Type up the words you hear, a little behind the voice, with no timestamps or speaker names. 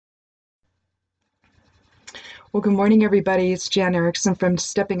Well, good morning, everybody. It's Jan Erickson from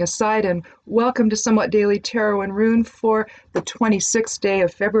Stepping Aside, and welcome to Somewhat Daily Tarot and Rune for the 26th day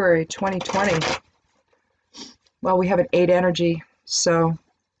of February 2020. Well, we have an 8 energy, so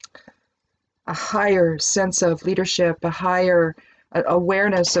a higher sense of leadership, a higher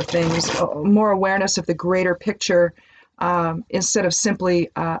awareness of things, more awareness of the greater picture, instead of simply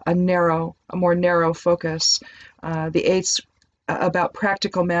a more narrow focus. The 8's about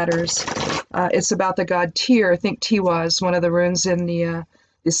practical matters. It's about the god Tyr. I think Tiwa is one of the runes in the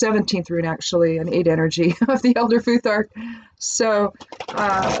 17th rune, actually, an 8 energy of the Elder Futhark. So,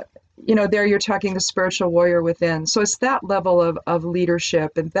 there you're talking the spiritual warrior within. So it's that level of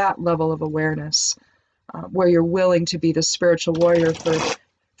leadership and that level of awareness where you're willing to be the spiritual warrior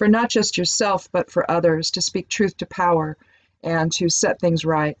for not just yourself, but for others, to speak truth to power and to set things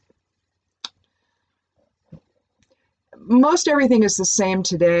right. Most everything is the same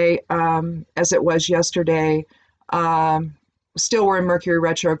today as it was yesterday. Still, we're in Mercury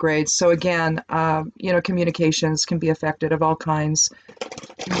retrograde. So again, communications can be affected of all kinds.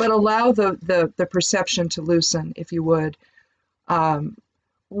 But allow the perception to loosen, if you would.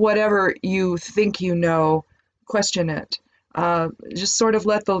 Whatever you think you know, question it. Just sort of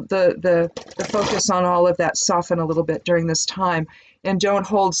let the focus on all of that soften a little bit during this time. And don't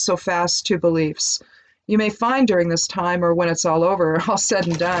hold so fast to beliefs. You may find during this time, or when it's all over, all said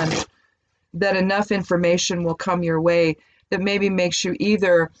and done, that enough information will come your way that maybe makes you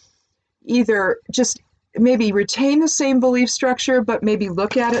either just maybe retain the same belief structure, but maybe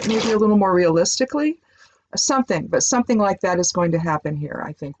look at it maybe a little more realistically. Something like that is going to happen here,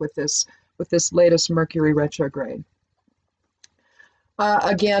 I think, with this latest Mercury retrograde.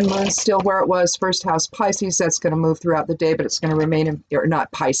 Again, Moon's still where it was, first house Pisces. That's going to move throughout the day, but it's going to remain in, or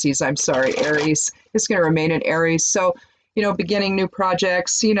not Pisces, I'm sorry, Aries. It's going to remain in Aries. So, beginning new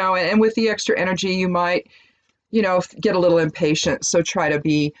projects, and with the extra energy, you might, get a little impatient. So try to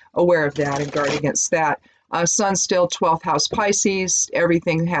be aware of that and guard against that. Sun still 12th house Pisces,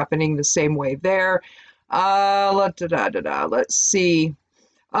 everything happening the same way there. Let's see.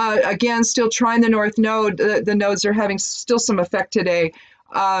 Again, still trying the North Node. The nodes are having still some effect today.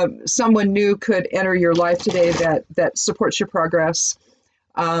 Someone new could enter your life today that supports your progress,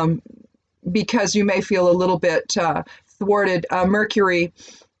 because you may feel a little bit thwarted. Mercury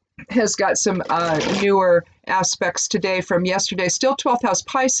has got some newer aspects today from yesterday. Still 12th house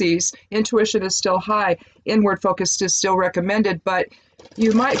Pisces. Intuition is still high. Inward focus is still recommended, but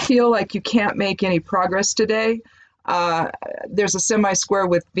you might feel like you can't make any progress today. There's a semi-square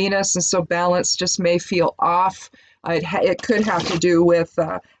with Venus, and so balance just may feel off. It could have to do with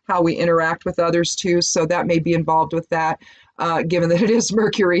how we interact with others too, so that may be involved with that, given that it is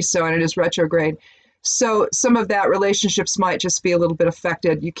Mercury, and it is retrograde. So some of that relationships might just be a little bit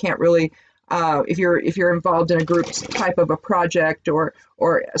affected. You can't really, if you're involved in a group type of a project or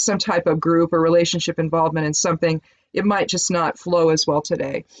some type of group or relationship involvement in something, it might just not flow as well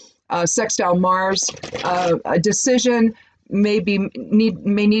today. Sextile Mars, a decision may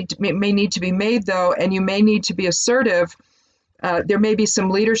need to be made though, and you may need to be assertive. There may be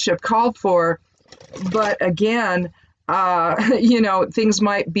some leadership called for, but again, things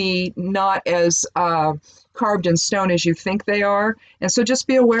might be not as carved in stone as you think they are, and so just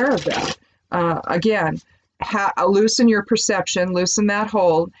be aware of that. Again, loosen your perception, loosen that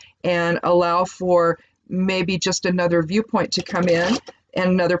hold, and allow for maybe just another viewpoint to come in and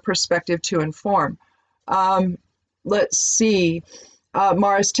another perspective to inform. Let's see.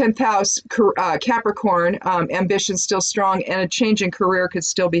 Mars, 10th house, Capricorn, ambition still strong, and a change in career could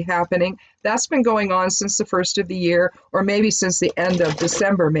still be happening. That's been going on since the first of the year, or maybe since the end of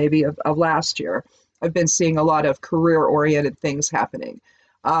December, maybe of last year. I've been seeing a lot of career-oriented things happening.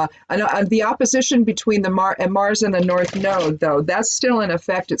 And the opposition between Mars and the North Node, though, that's still in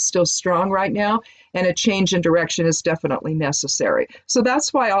effect. It's still strong right now, and a change in direction is definitely necessary. So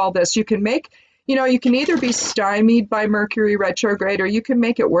that's why all this, you can either be stymied by Mercury retrograde, or you can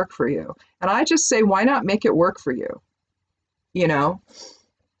make it work for you. And I just say, why not make it work for you?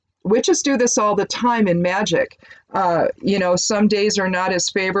 Witches do this all the time in magic. Some days are not as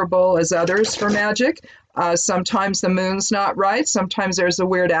favorable as others for magic. Sometimes the moon's not right. Sometimes there's a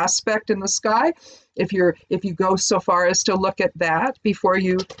weird aspect in the sky. If you go so far as to look at that before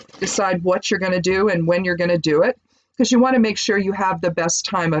you decide what you're going to do and when you're going to do it, because you want to make sure you have the best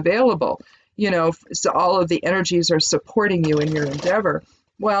time available. So all of the energies are supporting you in your endeavor.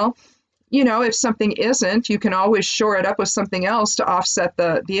 Well, if something isn't, you can always shore it up with something else to offset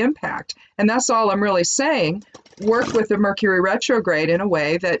the impact. And that's all I'm really saying. Work with the Mercury retrograde in a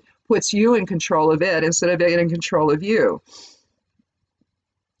way that puts you in control of it instead of it in control of you.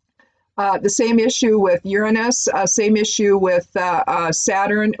 The same issue with Uranus, same issue with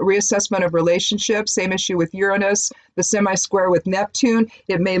Saturn, reassessment of relationships, same issue with Uranus, the semi-square with Neptune.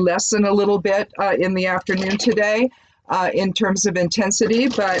 It may lessen a little bit in the afternoon today in terms of intensity,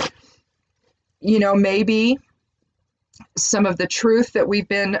 but, you know, maybe some of the truth that we've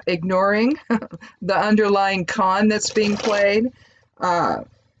been ignoring, the underlying con that's being played,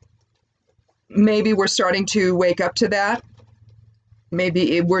 maybe we're starting to wake up to that.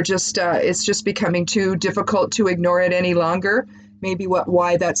 Maybe we're just it's just becoming too difficult to ignore it any longer. Maybe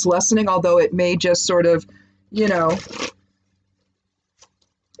why that's lessening, although it may just sort of, you know,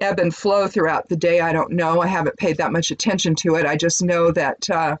 ebb and flow throughout the day. I don't know. I haven't paid that much attention to it. I just know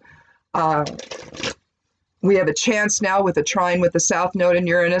that we have a chance now with a trine with the South Node in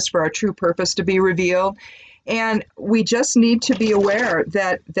Uranus for our true purpose to be revealed. And we just need to be aware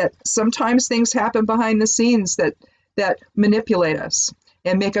that sometimes things happen behind the scenes that manipulate us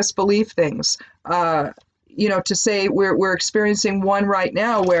and make us believe things. You know, to say we're experiencing one right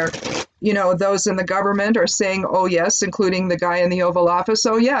now where, you know, those in the government are saying, oh yes, including the guy in the Oval Office,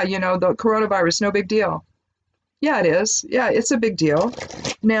 oh yeah, you know, the coronavirus, no big deal. Yeah, it is. Yeah, it's a big deal.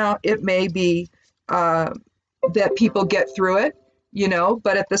 Now, it may be that people get through it, you know,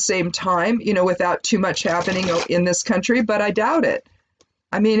 but at the same time, you know, without too much happening in this country, but I doubt it.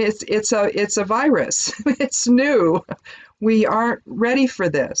 I mean, it's a virus. It's new. We aren't ready for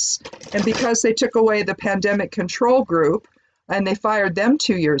this. And because they took away the pandemic control group and they fired them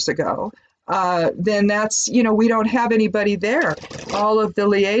 2 years ago, then that's, you know, we don't have anybody there. All of the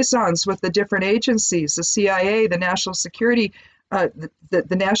liaisons with the different agencies, the CIA, the National Security, the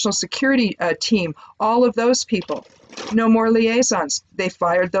National Security team, all of those people, no more liaisons. They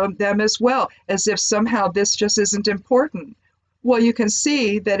fired them as well, as if somehow this just isn't important. Well, you can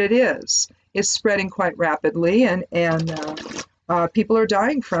see that it is. It's spreading quite rapidly, and people are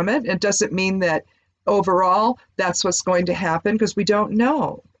dying from it. It doesn't mean that overall that's what's going to happen, because we don't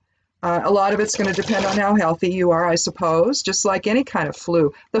know. A lot of it's going to depend on how healthy you are, I suppose, just like any kind of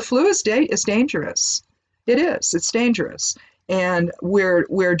flu. The flu is dangerous. It is. It's dangerous. And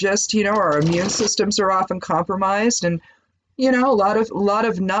we're just, you know, our immune systems are often compromised, and, you know, a lot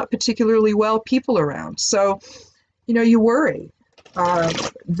of not particularly well people around. So, you know, you worry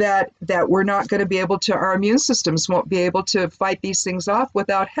that we're not going to be able to, our immune systems won't be able to fight these things off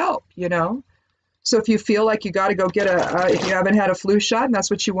without help, you know. So if you feel like you got to go get if you haven't had a flu shot and that's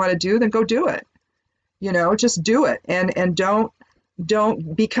what you want to do, then go do it. You know, just do it, and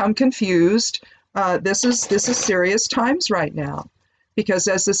don't become confused. This is serious times right now, because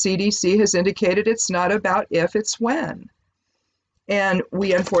as the CDC has indicated, it's not about if, it's when. And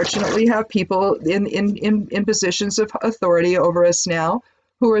we unfortunately have people in positions of authority over us now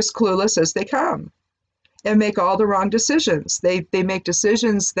who are as clueless as they come and make all the wrong decisions. They make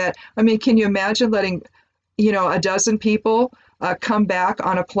decisions that, I mean, can you imagine letting, you know, a dozen people come back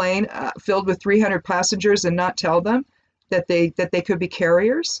on a plane filled with 300 passengers and not tell them that they could be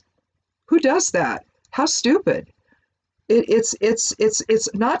carriers? Who does that? How stupid. It's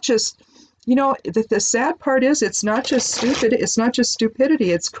not just, you know, the sad part is it's not just stupid, it's not just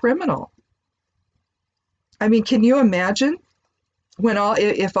stupidity, it's criminal. I mean, can you imagine when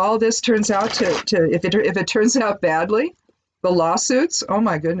if all this turns out if it turns out badly, the lawsuits? Oh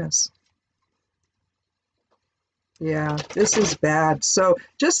my goodness. Yeah, this is bad. So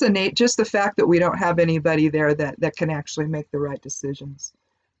just the fact that we don't have anybody there that can actually make the right decisions.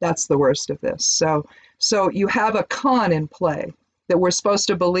 That's the worst of this. So you have a con in play, that we're supposed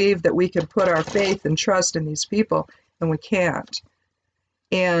to believe that we can put our faith and trust in these people, and we can't.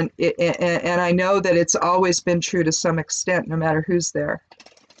 And I know that it's always been true to some extent, no matter who's there,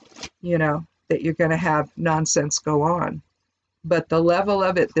 you know, that you're going to have nonsense go on. But the level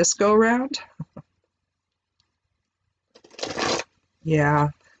of it this go round, yeah,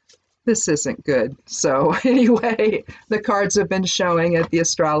 this isn't good. So anyway, the cards have been showing it, the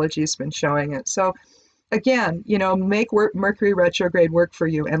astrology's been showing it. So again, you know, make Mercury retrograde work for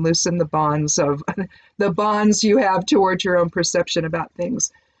you and loosen the bonds you have towards your own perception about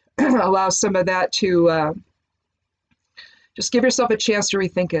things. Allow some of that to just give yourself a chance to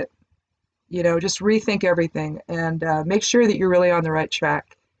rethink it. You know, just rethink everything and make sure that you're really on the right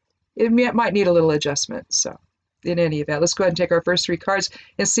track. It might need a little adjustment. So in any event, let's go ahead and take our first 3 cards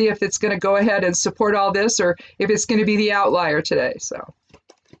and see if it's going to go ahead and support all this, or if it's going to be the outlier today. So.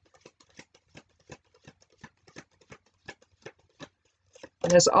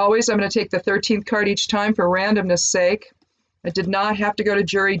 And as always, I'm going to take the 13th card each time for randomness sake. I did not have to go to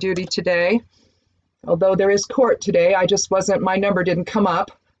jury duty today, although there is court today. I just wasn't, my number didn't come up.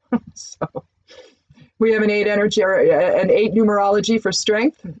 So we have an 8 energy, or an 8 numerology for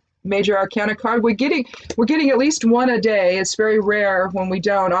strength, major arcana card. We're getting at least one a day. It's very rare when we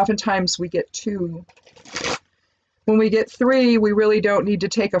don't. Oftentimes we get two. When we get three, we really don't need to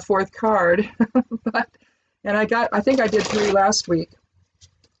take a fourth card. And I think I did three last week.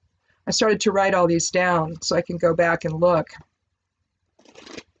 I started to write all these down so I can go back and look.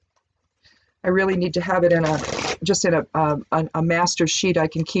 I really need to have it in a master sheet I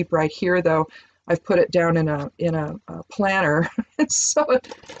can keep right here, though. I've put it down in a planner. So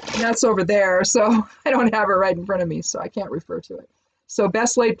that's over there. So I don't have it right in front of me, so I can't refer to it. So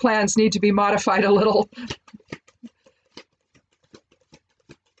best laid plans need to be modified a little.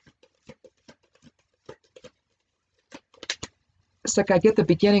 It's like I get the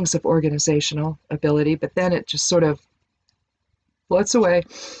beginnings of organizational ability, but then it just sort of floats away.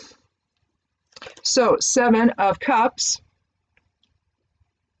 So 7 of Cups,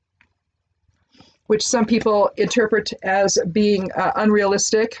 which some people interpret as being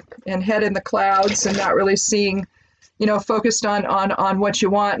unrealistic and head in the clouds and not really seeing, focused on what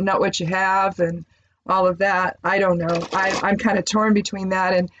you want and not what you have and all of that. I don't know. I'm kind of torn between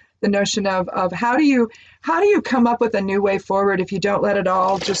that and the notion of how do you come up with a new way forward if you don't let it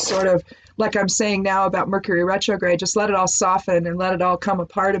all just sort of, like I'm saying now about Mercury retrograde, just let it all soften and let it all come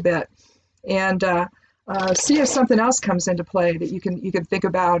apart a bit, and see if something else comes into play that you can think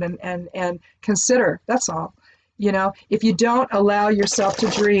about and consider. That's all. If you don't allow yourself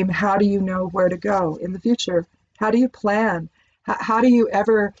to dream, how do you know where to go in the future? How do you plan? How do you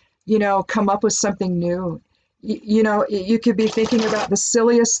ever come up with something new? You could be thinking about the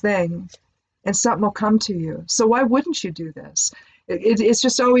silliest thing and something will come to you. So why wouldn't you do this? It's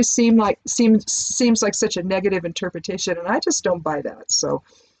just always seems like such a negative interpretation, and I just don't buy that. So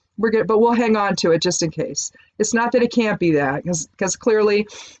but we'll hang on to it just in case. It's not that it can't be that, because clearly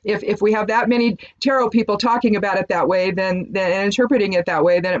if we have that many tarot people talking about it that way, then and interpreting it that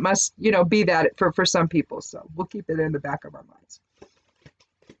way, then it must be that for some people. So we'll keep it in the back of our minds.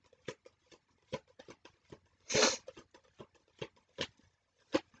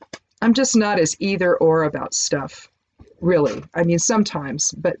 I'm just not as either or about stuff, really. I mean,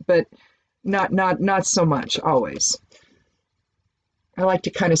 sometimes, but not so much always. I like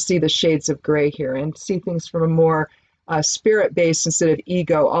to kind of see the shades of gray here and see things from a more spirit-based instead of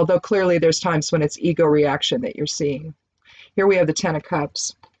ego, although clearly there's times when it's ego reaction that you're seeing. Here we have the 10 of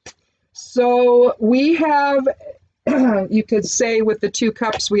Cups. So we have, you could say with the 2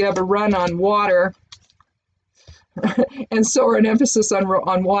 cups, we have a run on water. And so an emphasis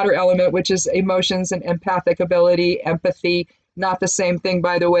on water element, which is emotions and empathic ability, empathy, not the same thing,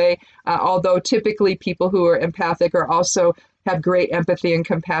 by the way, although typically people who are empathic are also have great empathy and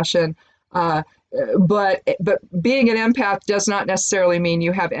compassion. But being an empath does not necessarily mean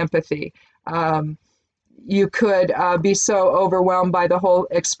you have empathy. You could be so overwhelmed by the whole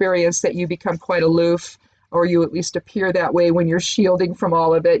experience that you become quite aloof, or you at least appear that way when you're shielding from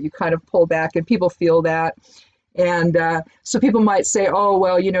all of it. You kind of pull back, and people feel that. And so people might say, oh,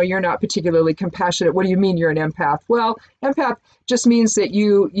 well, you're not particularly compassionate. What do you mean you're an empath? Well, empath just means that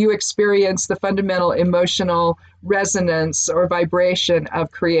you experience the fundamental emotional resonance or vibration of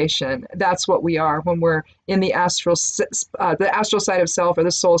creation. That's what we are when we're in the astral side of self, or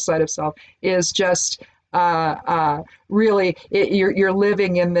the soul side of self, is just really, you're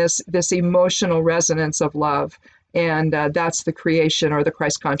living in this emotional resonance of love. And that's the creation or the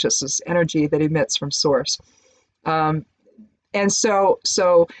Christ consciousness energy that emits from source. And so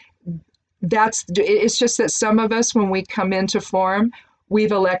it's just that some of us, when we come into form,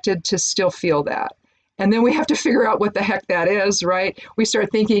 we've elected to still feel that. And then we have to figure out what the heck that is, right? We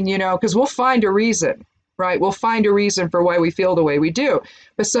start thinking, because we'll find a reason, right? We'll find a reason for why we feel the way we do.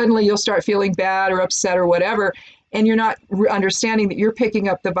 But suddenly you'll start feeling bad or upset or whatever, and you're not understanding that you're picking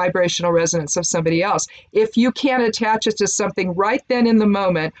up the vibrational resonance of somebody else. If you can't attach it to something right then in the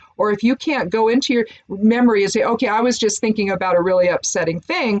moment, or if you can't go into your memory and say, okay, I was just thinking about a really upsetting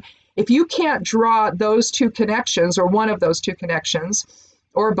thing, if you can't draw those two connections, or one of those two connections,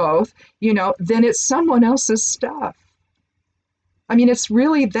 or both, then it's someone else's stuff. I mean, it's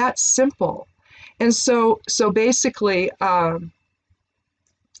really that simple. And so basically,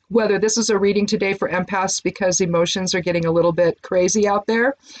 whether this is a reading today for empaths because emotions are getting a little bit crazy out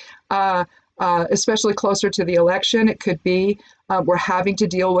there, especially closer to the election, it could be we're having to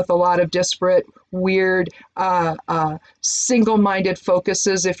deal with a lot of disparate, weird, single-minded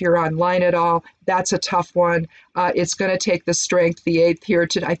focuses. If you're online at all, that's a tough one. It's going to take the strength, the 8th here,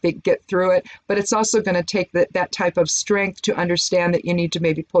 to, I think, get through it. But it's also going to take that type of strength to understand that you need to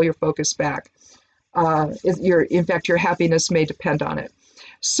maybe pull your focus back. In fact, your happiness may depend on it.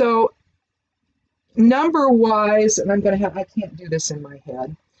 So number-wise, and I can't do this in my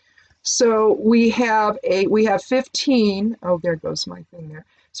head. So we have 15. Oh, there goes my thing there.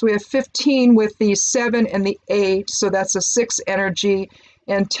 So we have 15 with the 7 and the 8. So that's a 6 energy,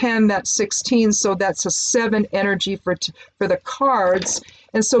 and 10, that's 16. So that's a 7 energy for the cards.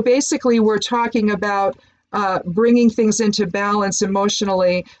 And so basically we're talking about bringing things into balance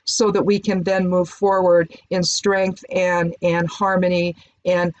emotionally so that we can then move forward in strength and harmony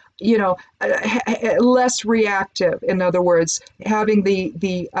and less reactive. In other words, having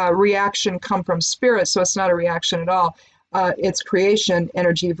the reaction come from spirit, so it's not a reaction at all. It's creation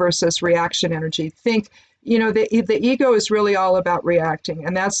energy versus reaction energy. Think, the ego is really all about reacting,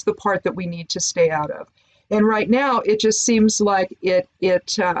 and that's the part that we need to stay out of. And right now, it just seems like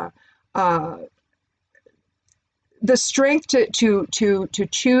the strength to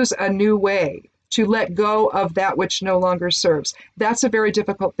choose a new way, to let go of that which no longer serves. That's a very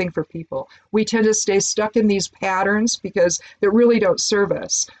difficult thing for people. We tend to stay stuck in these patterns because they really don't serve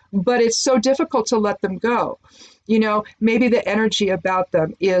us. But it's so difficult to let them go. Maybe the energy about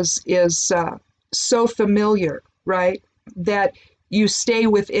them is so familiar, right, that you stay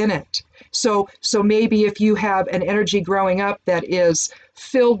within it. So maybe if you have an energy growing up that is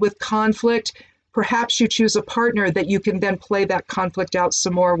filled with conflict, perhaps you choose a partner that you can then play that conflict out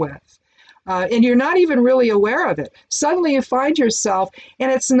some more with. And you're not even really aware of it. Suddenly you find yourself,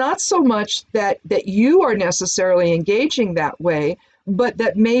 and it's not so much that you are necessarily engaging that way, but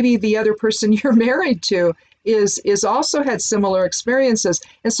that maybe the other person you're married to is also had similar experiences.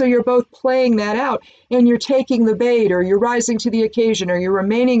 And so you're both playing that out, and you're taking the bait, or you're rising to the occasion, or you're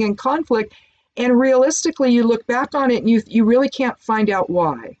remaining in conflict. And realistically, you look back on it and you really can't find out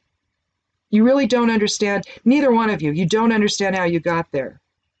why. You really don't understand, neither one of you. You don't understand how you got there.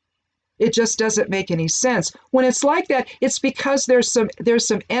 It just doesn't make any sense. When it's like that, it's because there's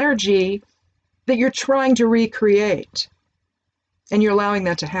some energy that you're trying to recreate, and you're allowing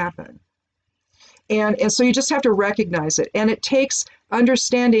that to happen. And so you just have to recognize it. And it takes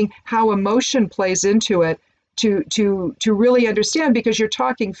understanding how emotion plays into it to really understand, because you're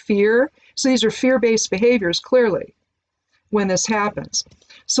talking fear. So these are fear-based behaviors, clearly, when this happens.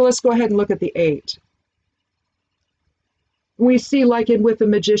 So let's go ahead and look at the 8. We see, like with the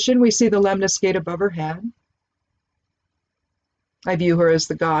magician, we see the lemnis gate above her head. I view her as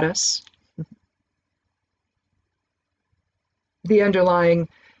the goddess. The underlying,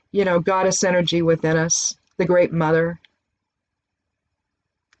 goddess energy within us, the great mother,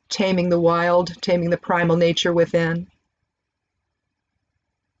 taming the wild, taming the primal nature within.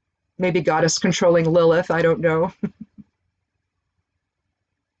 Maybe goddess controlling Lilith, I don't know.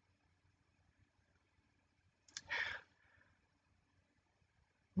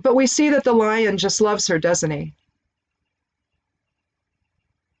 But we see that the lion just loves her, doesn't he?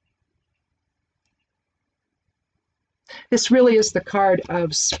 This really is the card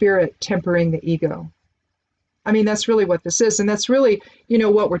of spirit tempering the ego. I mean, that's really what this is. And that's really,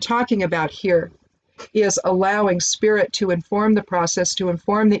 what we're talking about here is allowing spirit to inform the process, to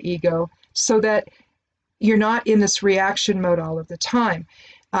inform the ego, so that you're not in this reaction mode all of the time.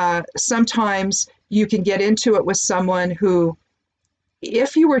 Sometimes you can get into it with someone who,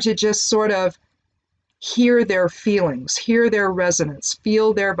 if you were to just sort of hear their feelings, hear their resonance,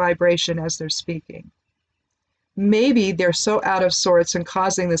 feel their vibration as they're speaking, maybe they're so out of sorts and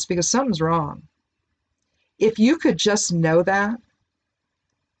causing this because something's wrong. If you could just know that,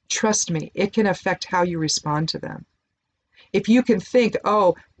 trust me, it can affect how you respond to them. If you can think,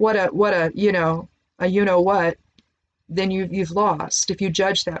 oh, what a what, then you've lost. If you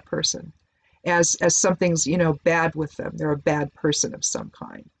judge that person as something's, bad with them, they're a bad person of some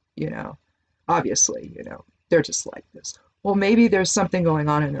kind, obviously, they're just like this. Well, maybe there's something going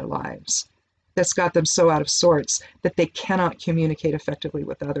on in their lives that's got them so out of sorts that they cannot communicate effectively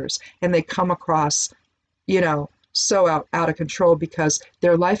with others, and they come across, so out of control because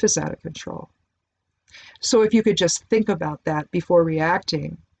their life is out of control. So if you could just think about that before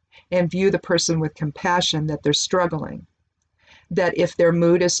reacting and view the person with compassion, that they're struggling, that if their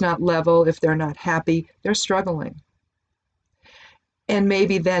mood is not level, if they're not happy, they're struggling. And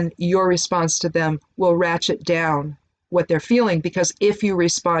maybe then your response to them will ratchet down what they're feeling, because if you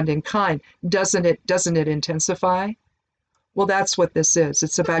respond in kind, doesn't it intensify? Well, that's what this is.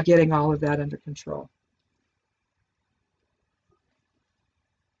 It's about getting all of that under control.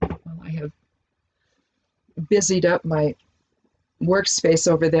 Well, I have busied up my workspace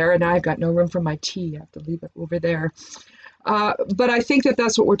over there, and now I've got no room for my tea. I have to leave it over there. But I think that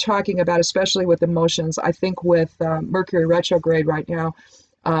that's what we're talking about, especially with emotions. I think with Mercury retrograde right now,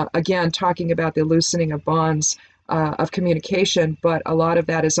 again, talking about the loosening of bonds of communication, but a lot of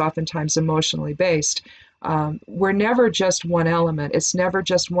that is oftentimes emotionally based. We're never just one element. It's never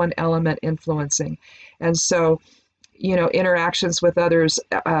just one element influencing. And so, interactions with others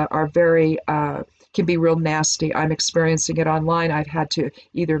are very, can be real nasty. I'm experiencing it online. I've had to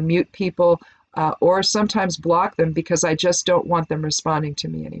either mute people or sometimes block them because I just don't want them responding to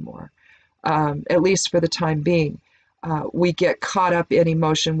me anymore, at least for the time being. We get caught up in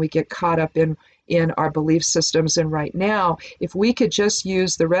emotion. We get caught up in our belief systems. And right now, if we could just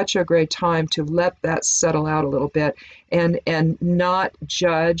use the retrograde time to let that settle out a little bit and not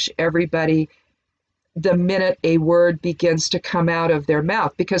judge everybody the minute a word begins to come out of their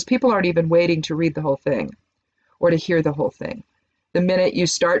mouth, because people aren't even waiting to read the whole thing or to hear the whole thing. The minute you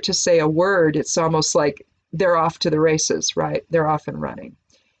start to say a word, it's almost like they're off to the races, right? They're off and running.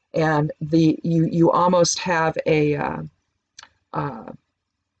 And you almost have a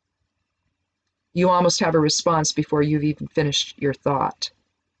response before you've even finished your thought.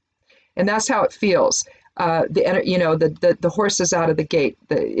 And that's how it feels. The horse is out of the gate.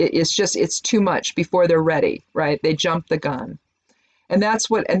 It's too much before they're ready, right? They jump the gun. And that's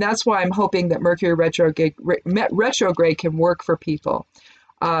why I'm hoping that Mercury retrograde can work for people.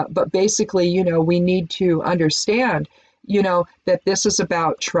 But basically, we need to understand, that this is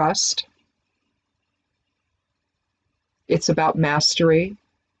about trust. It's about mastery.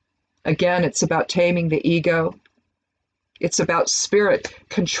 Again, it's about taming the ego. It's about spirit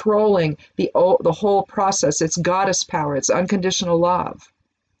controlling the whole process. It's goddess power. It's unconditional love.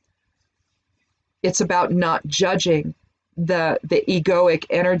 It's about not judging the egoic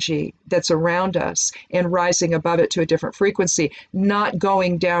energy that's around us and rising above it to a different frequency, not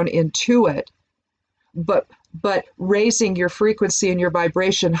going down into it, but raising your frequency and your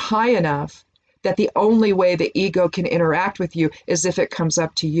vibration high enough that the only way the ego can interact with you is if it comes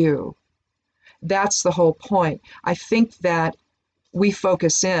up to you. That's the whole point. I think that we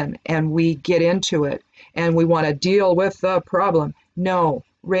focus in and we get into it and we want to deal with the problem. No,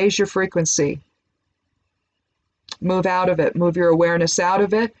 raise your frequency. Move out of it. Move your awareness out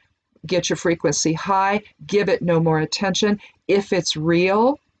of it. Get your frequency high. Give it no more attention. If it's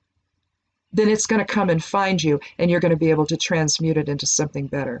real, then it's going to come and find you and you're going to be able to transmute it into something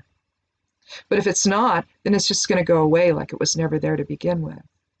better. But if it's not, then it's just going to go away like it was never there to begin with.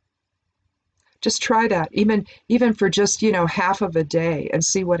 Just try that, even for just, half of a day, and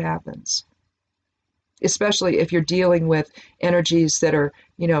see what happens. Especially if you're dealing with energies that are,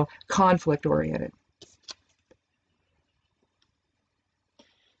 conflict oriented.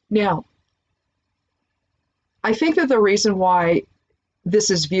 Now, I think that the reason why this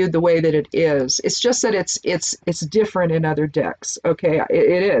is viewed the way that it is, it's just that it's different in other decks. Okay,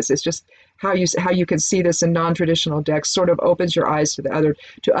 it is. It's just how you can see this in non-traditional decks sort of opens your eyes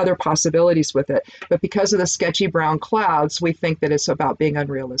to other possibilities with it. But because of the sketchy brown clouds, we think that it's about being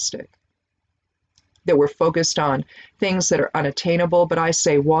unrealistic, that we're focused on things that are unattainable. But I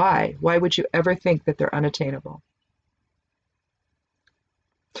say, why? Why would you ever think that they're unattainable?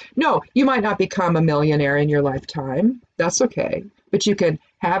 No, you might not become a millionaire in your lifetime. That's okay. But you can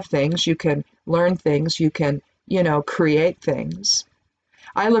have things, you can learn things, you can, create things.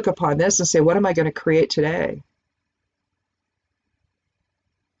 I look upon this and say, what am I going to create today?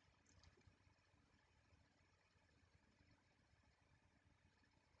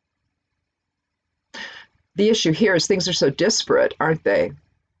 The issue here is things are so disparate, aren't they?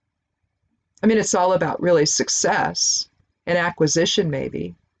 I mean, it's all about really success and acquisition,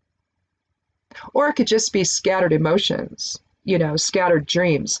 maybe. Or it could just be scattered emotions, scattered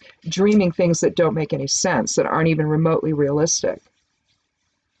dreams, dreaming things that don't make any sense, that aren't even remotely realistic.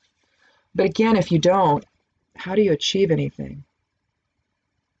 But again, if you don't, how do you achieve anything?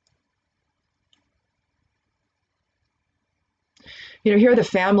 Here the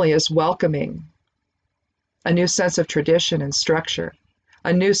family is welcoming a new sense of tradition and structure,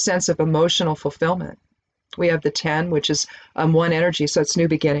 a new sense of emotional fulfillment. We have the 10, which is one energy, so it's new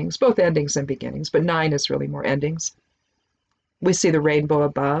beginnings, both endings and beginnings, but 9 is really more endings. We see the rainbow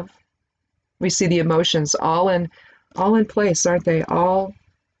above. We see the emotions all in place, aren't they? All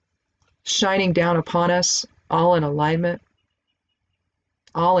shining down upon us, all in alignment,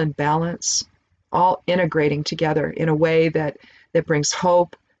 all in balance, all integrating together in a way that brings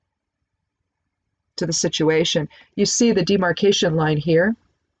hope to the situation. You see the demarcation line here.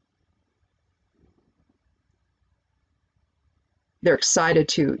 They're excited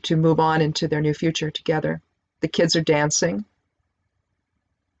to move on into their new future together. The kids are dancing.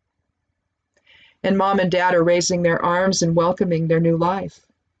 And mom and dad are raising their arms and welcoming their new life.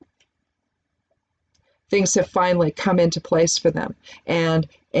 Things have finally come into place for them. And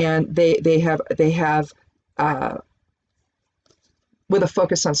they have with a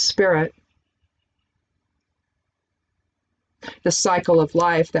focus on spirit, The cycle of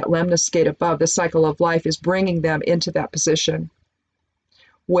life, that lemniscate above, the cycle of life is bringing them into that position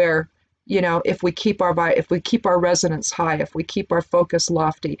where, if we keep our resonance high, if we keep our focus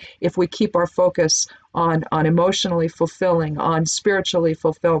lofty, if we keep our focus on emotionally fulfilling, on spiritually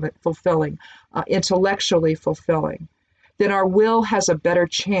fulfilling, intellectually fulfilling, then our will has a better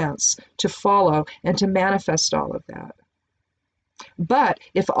chance to follow and to manifest all of that. But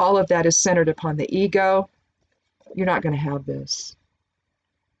if all of that is centered upon the ego, you're not going to have this.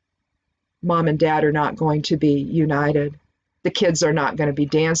 Mom and dad are not going to be united. The kids are not going to be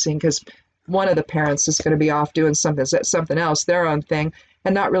dancing because one of the parents is going to be off doing something else, their own thing,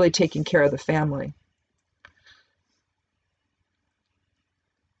 and not really taking care of the family.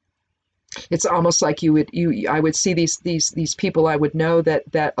 It's almost like I would see these people I would know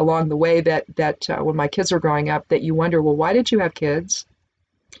that along the way that when my kids were growing up, that you wonder, well, why did you have kids?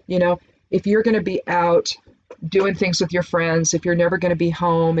 If you're going to be out doing things with your friends, if you're never going to be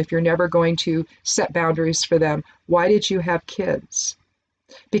home, if you're never going to set boundaries for them, why did you have kids?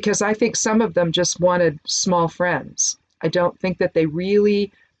 Because I think some of them just wanted small friends. I don't think that they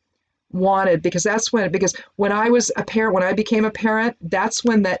really wanted, because when I was a parent, when I became a parent, that's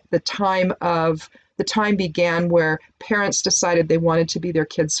when the time began where parents decided they wanted to be their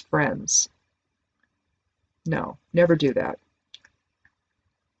kids' friends. No, never do that.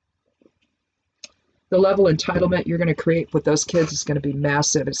 The level of entitlement you're going to create with those kids is going to be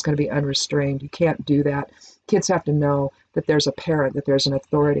massive. It's going to be unrestrained. You can't do that. Kids have to know that there's a parent, that there's an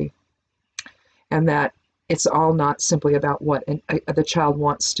authority, and that it's all not simply about what the child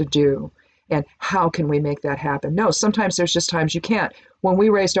wants to do and how can we make that happen. No, sometimes there's just times you can't. When we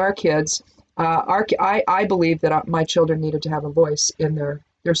raised our kids, I believe that my children needed to have a voice in their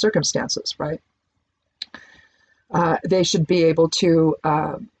circumstances, right? They should be able to,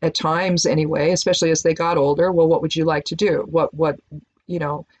 at times anyway, especially as they got older, well, what would you like to do? What do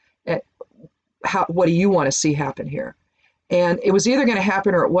you want to see happen here? And it was either going to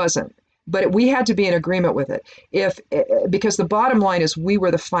happen or it wasn't. But we had to be in agreement with it. Because the bottom line is we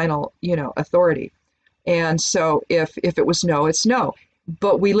were the final, authority. And so if it was no, it's no.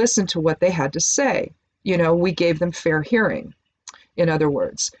 But we listened to what they had to say. We gave them fair hearing, in other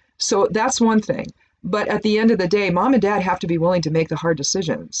words. So that's one thing. But at the end of the day, mom and dad have to be willing to make the hard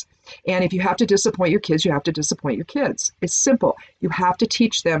decisions. And if you have to disappoint your kids, you have to disappoint your kids. It's simple. You have to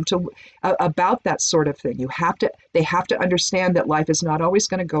teach them about that sort of thing. They have to understand that life is not always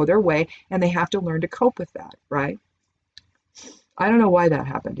going to go their way, and they have to learn to cope with that, right? I don't know why that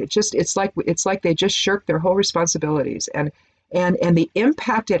happened. It's like they just shirked their whole responsibilities, and the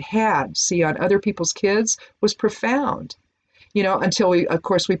impact it had, on other people's kids was profound. Until we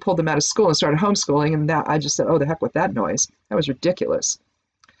pulled them out of school and started homeschooling, and that I just said, oh, the heck with that noise. That was ridiculous.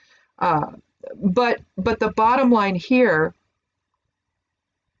 But the bottom line here,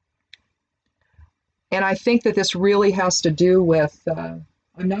 and I think that this really has to do with, I'm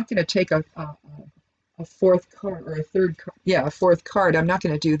not going to take a fourth card or a third card. Yeah, a fourth card. I'm not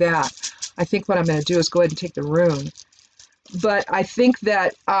going to do that. I think what I'm going to do is go ahead and take the rune. But I think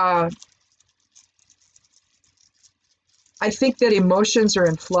that emotions are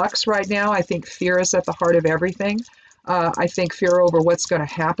in flux right now. I think fear is at the heart of everything. I think fear over what's going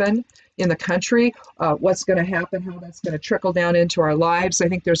to happen in the country, what's going to happen, how that's going to trickle down into our lives. I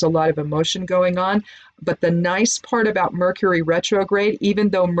think there's a lot of emotion going on. But the nice part about Mercury retrograde, even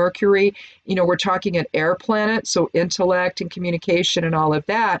though Mercury, we're talking an air planet, so intellect and communication and all of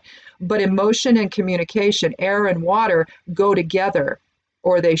that, but emotion and communication, air and water, go together.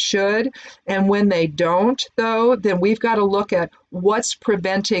 Or they should. And when they don't, though, then we've got to look at what's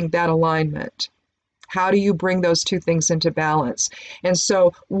preventing that alignment. How do you bring those two things into balance? And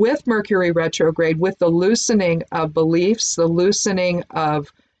so with Mercury retrograde, with the loosening of beliefs, the loosening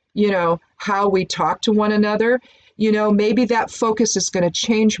of, how we talk to one another, maybe that focus is going to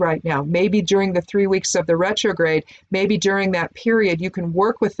change right now. Maybe during the 3 weeks of the retrograde, maybe during that period, you can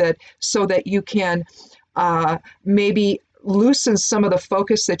work with it so that you can maybe loosen some of the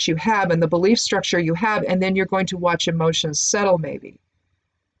focus that you have and the belief structure you have, and then you're going to watch emotions settle maybe.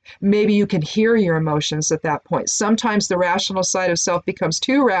 Maybe you can hear your emotions at that point. Sometimes the rational side of self becomes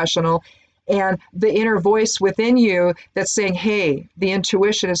too rational, and the inner voice within you that's saying, hey, the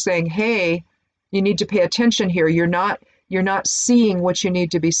intuition is saying, hey, you need to pay attention here. You're not seeing what you need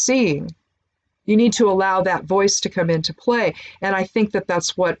to be seeing. You need to allow that voice to come into play. And I think that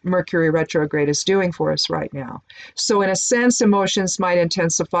that's what Mercury retrograde is doing for us right now. So in a sense, emotions might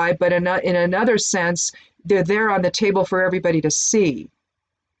intensify, but in another sense, they're there on the table for everybody to see.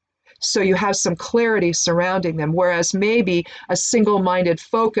 So you have some clarity surrounding them, whereas maybe a single-minded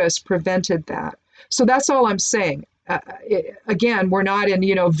focus prevented that. So that's all I'm saying. again, we're not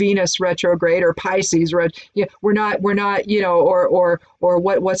in, Venus retrograde or Pisces, we're not, or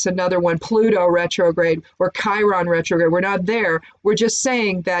what's another one, Pluto retrograde or Chiron retrograde. We're not there. We're just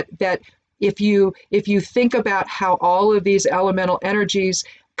saying that if you think about how all of these elemental energies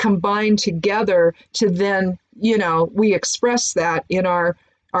combine together to then, we express that in our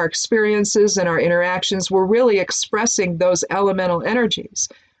experiences and our interactions, we're really expressing those elemental energies.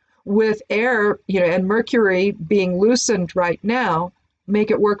 With air, and Mercury being loosened right now, make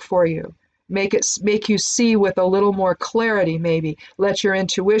it work for you. Make you see with a little more clarity, maybe. Let your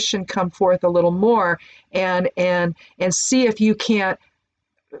intuition come forth a little more, and see if you can't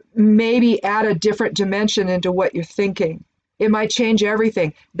maybe add a different dimension into what you're thinking. It might change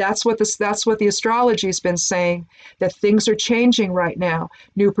everything. That's what the astrology's been saying, that things are changing right now.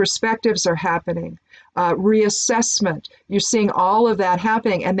 New perspectives are happening. Reassessment. You're seeing all of that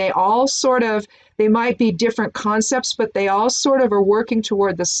happening, and they might be different concepts, but they all sort of are working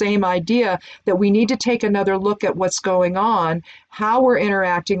toward the same idea, that we need to take another look at what's going on, how we're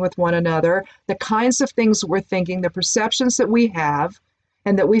interacting with one another, the kinds of things we're thinking, the perceptions that we have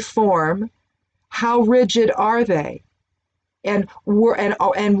and that we form. How rigid are they? And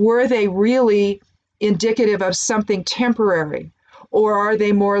were they really indicative of something temporary, or are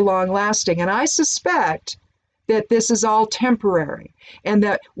they more long-lasting? And I suspect that this is all temporary, and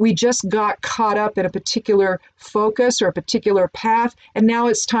that we just got caught up in a particular focus or a particular path, and now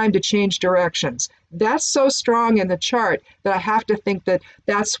it's time to change directions. That's so strong in the chart that I have to think that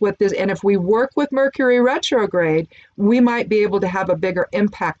that's what this, and if we work with Mercury retrograde, we might be able to have a bigger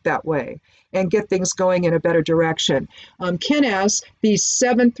impact that way and get things going in a better direction. Kenaz, the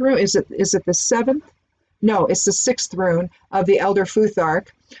seventh rune, is it the seventh? No, it's the sixth rune of the Elder Futhark.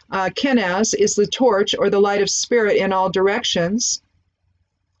 Kenaz is the torch or the light of spirit in all directions.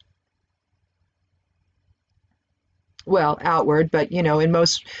 Well, outward, but in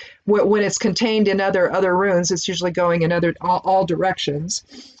most, when it's contained in other runes, it's usually going in all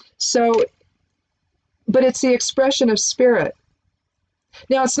directions. So, but it's the expression of spirit.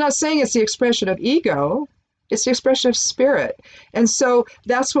 Now, it's not saying it's the expression of ego. It's the expression of spirit. And so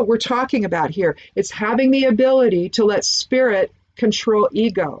that's what we're talking about here. It's having the ability to let spirit control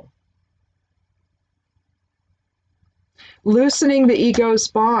ego. Loosening the ego's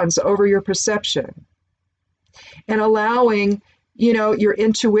bonds over your perception. And allowing, your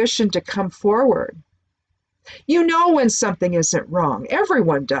intuition to come forward. You know when something isn't wrong.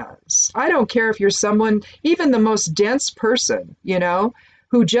 Everyone does. I don't care if you're someone, even the most dense person,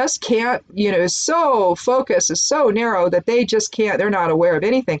 who just can't, is so focused, is so narrow that they just can't, they're not aware of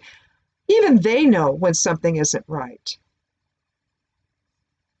anything. Even they know when something isn't right.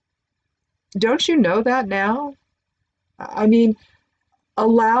 Don't you know that now? I mean,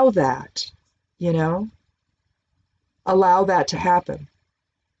 allow that, allow that to happen.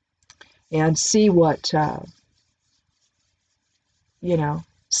 And see what,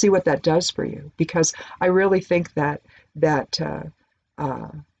 see what that does for you. Because I really think that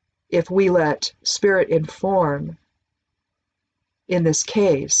if we let spirit inform in this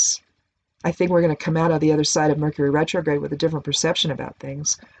case, I think we're going to come out of the other side of Mercury retrograde with a different perception about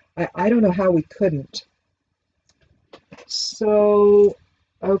things. I don't know how we couldn't. So,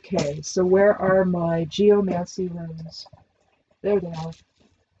 okay, so where are my geomancy runes? There they are.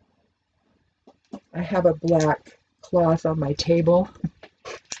 I have a black cloth on my table.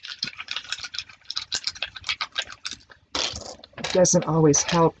 It doesn't always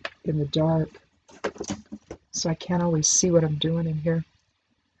help in the dark, so I can't always see what I'm doing in here.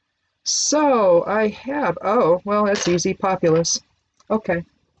 So I have, oh, well, that's easy, Populus. Okay.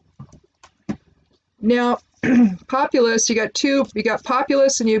 Now, Populus, you got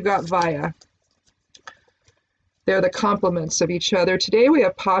Populus and you've got Via. They're the complements of each other. Today we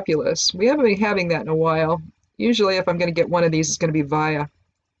have Populus. We haven't been having that in a while. Usually if I'm going to get one of these, it's going to be Via.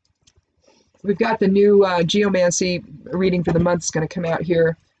 We've got the new geomancy reading for the month is going to come out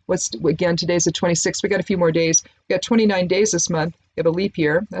here. Again, today's the 26th. We got a few more days. We got 29 days this month. We have a leap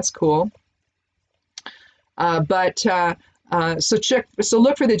year. That's cool. So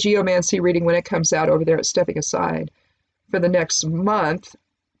look for the geomancy reading when it comes out over there at Stepping Aside for the next month.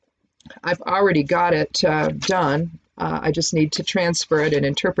 I've already got it done. I just need to transfer it and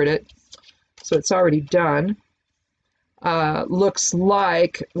interpret it. So it's already done. Looks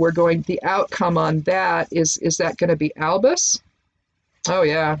like the outcome on that is that going to be Albus? Oh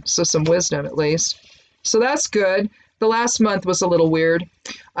yeah, so some wisdom at least. So that's good. The last month was a little weird,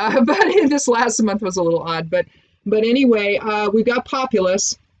 but this last month was a little odd. But anyway, we've got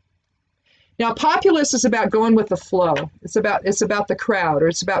Populus. Now, Populus is about going with the flow. It's about the crowd, or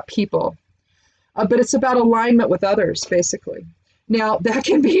it's about people. but it's about alignment with others, basically. Now, that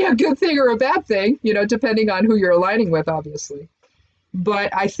can be a good thing or a bad thing, depending on who you're aligning with, obviously.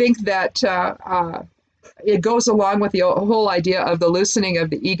 But I think that it goes along with the whole idea of the loosening of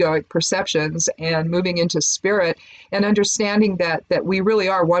the egoic perceptions and moving into spirit and understanding that we really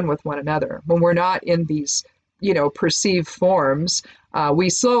are one with one another. When we're not in these, perceived forms, we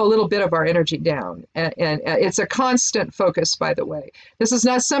slow a little bit of our energy down. And it's a constant focus, by the way. This is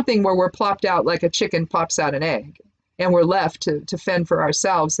not something where we're plopped out like a chicken pops out an egg and we're left to fend for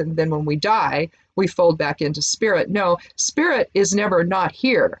ourselves. And then when we die, we fold back into spirit. No, spirit is never not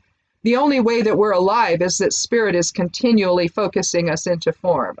here. The only way that we're alive is that spirit is continually focusing us into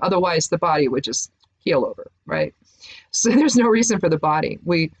form. Otherwise, the body would just keel over, right? So there's no reason for the body.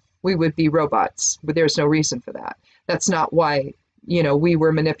 We would be robots, but there's no reason for that. That's not why, we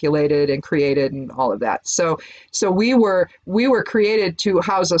were manipulated and created and all of that. So we were created to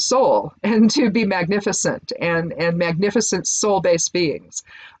house a soul and to be magnificent and magnificent soul-based beings.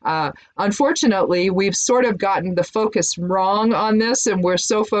 Unfortunately, we've sort of gotten the focus wrong on this, and we're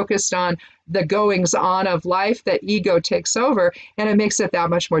so focused on the goings on of life that ego takes over, and it makes it that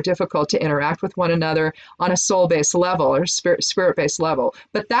much more difficult to interact with one another on a soul-based level or spirit-based level.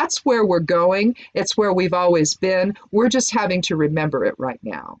 But that's where we're going. It's where we've always been. We're just having to remember it right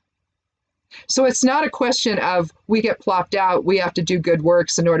now. So it's not a question of we get plopped out, we have to do good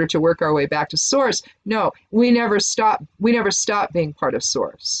works in order to work our way back to source. No, we never stop being part of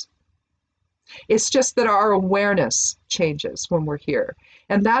source. It's just that our awareness changes when we're here.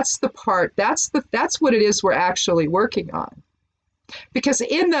 And that's the part, that's what it is we're actually working on. Because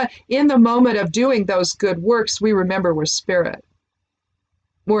in the moment of doing those good works, we remember we're spirit.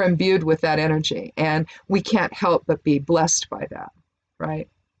 We're imbued with that energy, and we can't help but be blessed by that, right?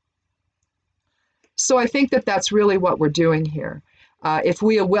 So I think that that's really what we're doing here. If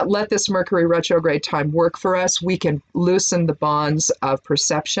we let this Mercury retrograde time work for us, we can loosen the bonds of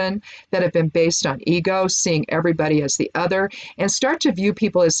perception that have been based on ego, seeing everybody as the other, and start to view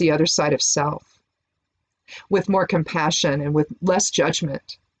people as the other side of self with more compassion and with less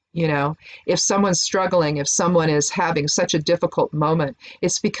judgment. If someone's struggling, if someone is having such a difficult moment,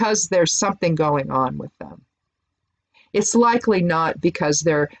 it's because there's something going on with them. It's likely not because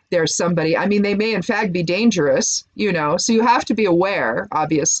they're somebody, they may in fact be dangerous, so you have to be aware,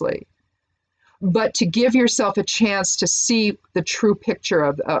 obviously. But to give yourself a chance to see the true picture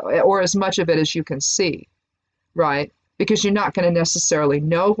of, or as much of it as you can see, right? Because you're not going to necessarily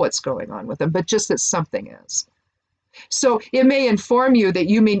know what's going on with them, but just that something is. So it may inform you that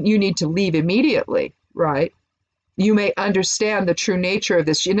you need to leave immediately, right? You may understand the true nature of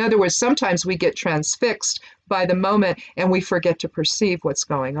this. In other words, sometimes we get transfixed by the moment and we forget to perceive what's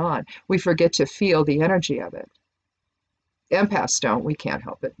going on. We forget to feel the energy of it. Empaths don't, we can't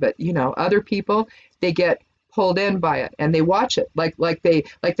help it. But other people, they get pulled in by it and they watch it like they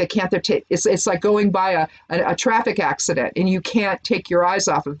can't. It's like going by a traffic accident and you can't take your eyes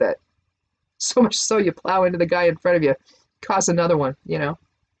off of it. So much so you plow into the guy in front of you, cause another one.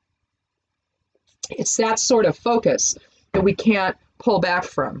 It's that sort of focus that we can't pull back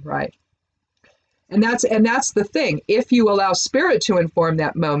from, right? And that's the thing. If you allow spirit to inform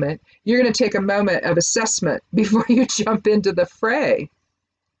that moment, you're going to take a moment of assessment before you jump into the fray.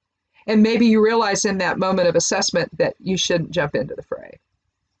 And maybe you realize in that moment of assessment that you shouldn't jump into the fray.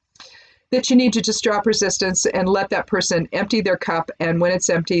 That you need to just drop resistance and let that person empty their cup. And when it's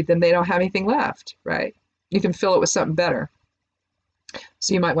empty, then they don't have anything left, right? You can fill it with something better.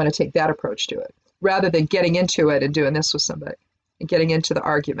 So you might want to take that approach to it, rather than getting into it and doing this with somebody and getting into the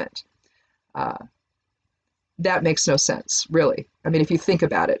argument. That makes no sense, really. If you think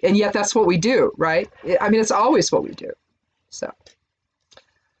about it. And yet that's what we do, right? It's always what we do. So,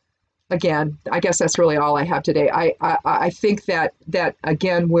 again, I guess that's really all I have today. I think that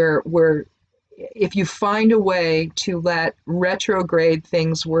again, we're if you find a way to let retrograde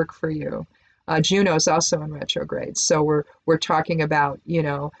things work for you, Juno's also in retrograde. So we're talking about,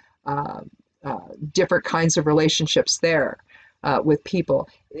 different kinds of relationships there with people.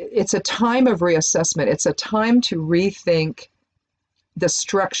 It's a time of reassessment. It's a time to rethink the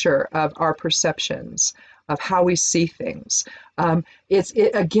structure of our perceptions, of how we see things. It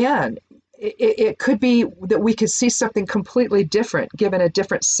could be that we could see something completely different given a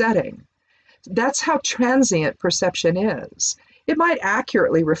different setting. That's how transient perception is. It might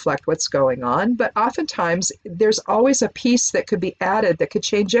accurately reflect what's going on, but oftentimes there's always a piece that could be added that could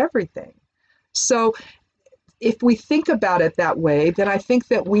change everything. So if we think about it that way, then I think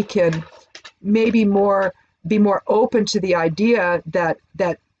that we can maybe be more open to the idea that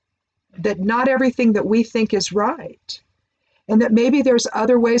not everything that we think is right. and that maybe there's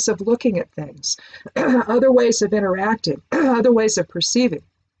other ways of looking at things, other ways of interacting, other ways of perceiving.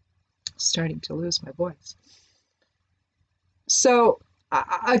 Starting to lose my voice. So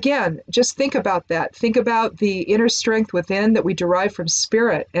again, just think about that. Think about the inner strength within that we derive from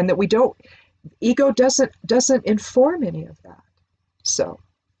spirit, and that we don't, ego doesn't inform any of that. So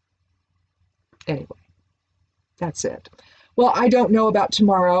anyway, that's it. Well, I don't know about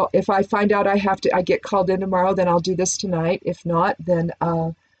tomorrow. If I find out I get called in tomorrow, then I'll do this tonight. If not, then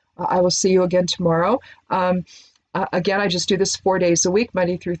I will see you again tomorrow. Again, I just do this 4 days a week,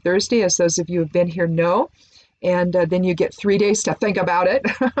 Monday through Thursday, as those of you who have been here know. And then you get 3 days to think about it.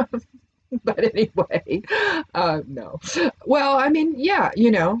 But anyway, no. Well, I mean, yeah,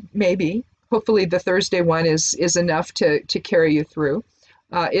 maybe. Hopefully the Thursday one is enough to carry you through.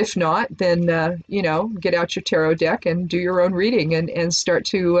 If not, then, get out your tarot deck and do your own reading and start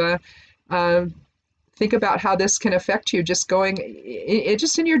to think about how this can affect you just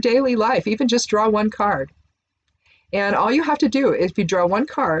just in your daily life. Even just draw one card. And all you have to do is, if you draw one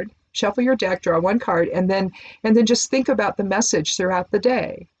card, shuffle your deck, draw one card, and then just think about the message throughout the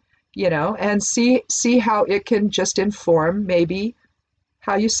day, and see how it can just inform maybe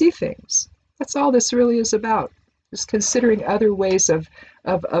how you see things. That's all this really is about, just considering other ways of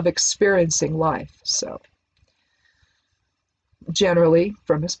experiencing life. So generally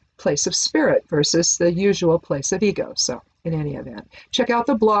from a place of spirit versus the usual place of ego. So in any event, check out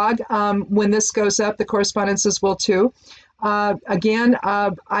the blog. When this goes up, the correspondences will too. Again,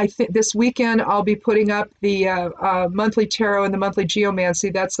 I think this weekend I'll be putting up the monthly tarot and the monthly geomancy.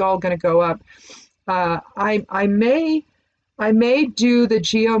 That's all going to go up. I may do the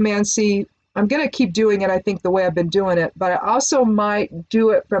geomancy. I'm going to keep doing it, I think, the way I've been doing it, but I also might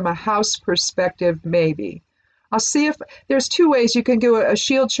do it from a house perspective, maybe. I'll see if there's two ways. You can do a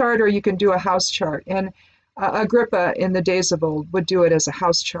shield chart or you can do a house chart. And Agrippa in the days of old would do it as a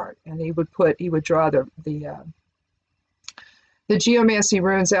house chart, and he would draw the geomancy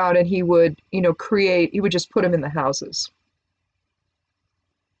runes out, and he would he would just put them in the houses,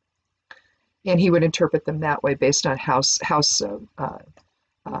 and he would interpret them that way based on house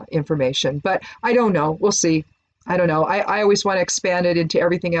information. But I don't know. We'll see. I don't know. I always want to expand it into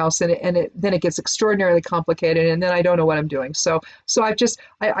everything else, and then it gets extraordinarily complicated, and then I don't know what I'm doing. So I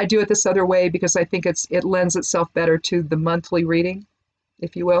do it this other way because I think it lends itself better to the monthly reading,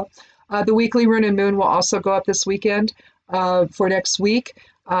 if you will. The weekly Rune and Moon will also go up this weekend for next week,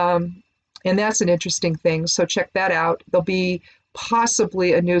 and that's an interesting thing. So check that out. There'll be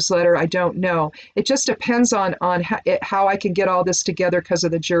possibly a newsletter. I don't know. It just depends on how I can get all this together because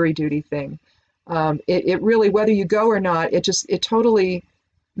of the jury duty thing. It really, whether you go or not, it totally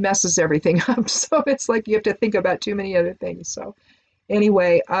messes everything up. So it's like you have to think about too many other things. So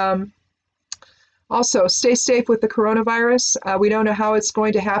anyway, also stay safe with the coronavirus. We don't know how it's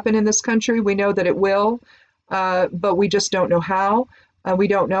going to happen in this country. We know that it will, but we just don't know how. We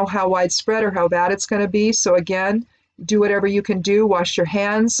don't know how widespread or how bad it's going to be. So again, do whatever you can do. Wash your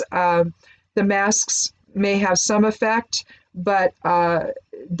hands. The masks may have some effect, but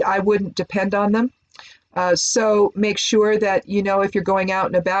I wouldn't depend on them. So make sure that, if you're going out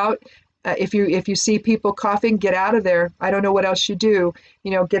and about, if you see people coughing, get out of there. I don't know what else you do.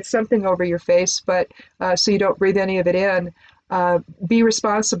 Get something over your face, but so you don't breathe any of it in. Be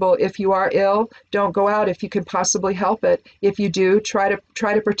responsible. If you are ill, don't go out if you can possibly help it. If you do, try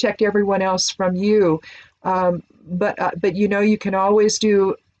to protect everyone else from you. But you can always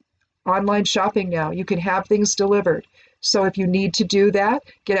do online shopping now. You can have things delivered. So if you need to do that,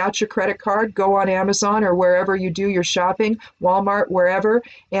 get out your credit card, go on Amazon or wherever you do your shopping, Walmart, wherever,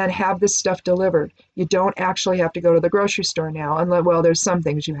 and have this stuff delivered. You don't actually have to go to the grocery store now. Well, there's some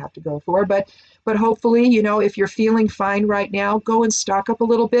things you have to go for, but hopefully, if you're feeling fine right now, go and stock up a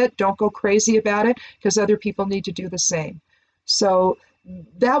little bit. Don't go crazy about it because other people need to do the same. So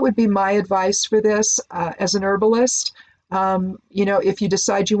that would be my advice for this as an herbalist. If you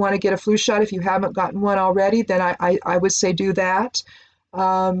decide you want to get a flu shot, if you haven't gotten one already, then I would say do that.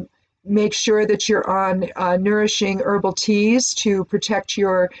 Make sure that you're on nourishing herbal teas to protect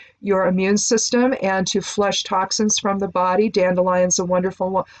your immune system and to flush toxins from the body. Dandelion's a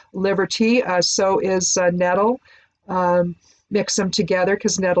wonderful liver tea. So is nettle. Mix them together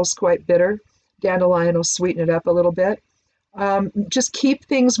because nettle's quite bitter. Dandelion will sweeten it up a little bit. Just keep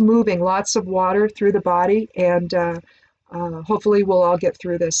things moving. Lots of water through the body, and hopefully we'll all get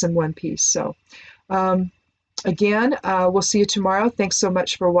through this in one piece. So again, we'll see you tomorrow. Thanks so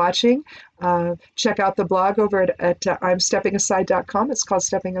much for watching. Check out the blog over at imsteppingaside.com. It's called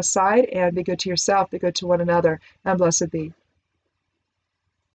Stepping Aside, and be good to yourself, be good to one another, and blessed be.